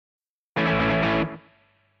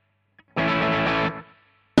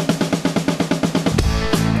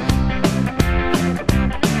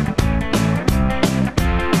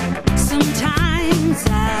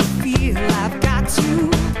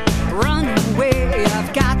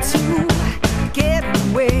I've got to get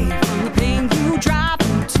away from the pain you drive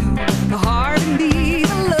into the heart of me.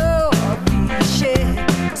 The love we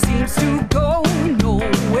share seems to go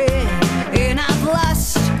nowhere, and I've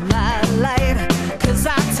lost my light, 'cause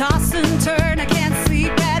I toss and turn, I can't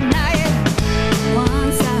sleep at night.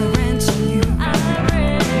 Once I ran to you,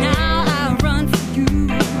 now I run for you.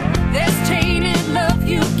 This tainted love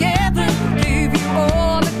you gave you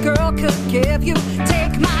all a girl could give you.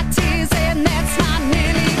 Take my tears and that's not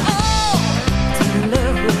nearly all.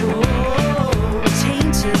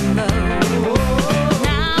 Tainted love.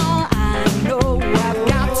 Now I know I've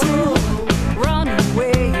got to run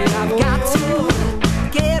away. I've got to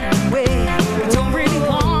get away. I don't really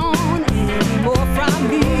want any more from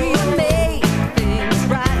me to make things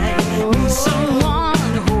right. Need someone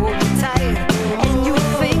to hold you tight, and you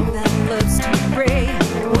think that love's too great.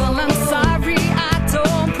 Well, I'm sorry, I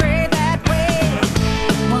don't pray that way.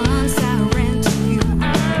 Once I ran to you,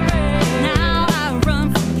 now I run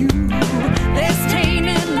from you. This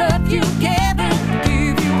tainted love you give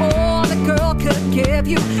you all a girl could give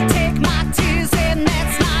you. Take my tears and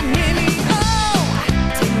that's not nearly all.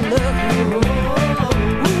 Tainted love,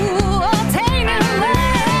 ooh, tainted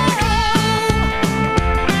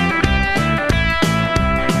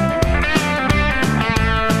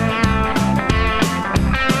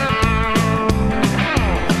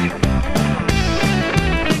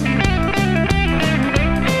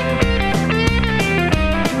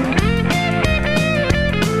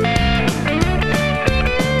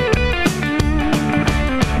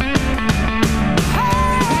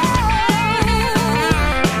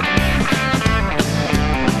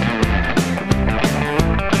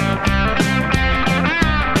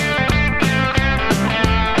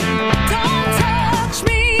Don't touch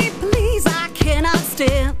me, please, I cannot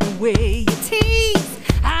stand the way you tease.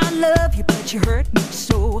 I love you, but you hurt me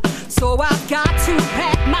so I've got to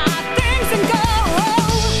pack my things and go.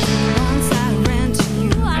 Once I ran to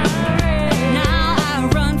you, now I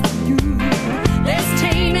run from you. This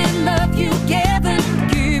tainted love you give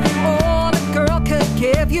you all a girl could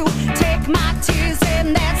give you. Take my tears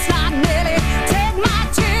and that's not nearly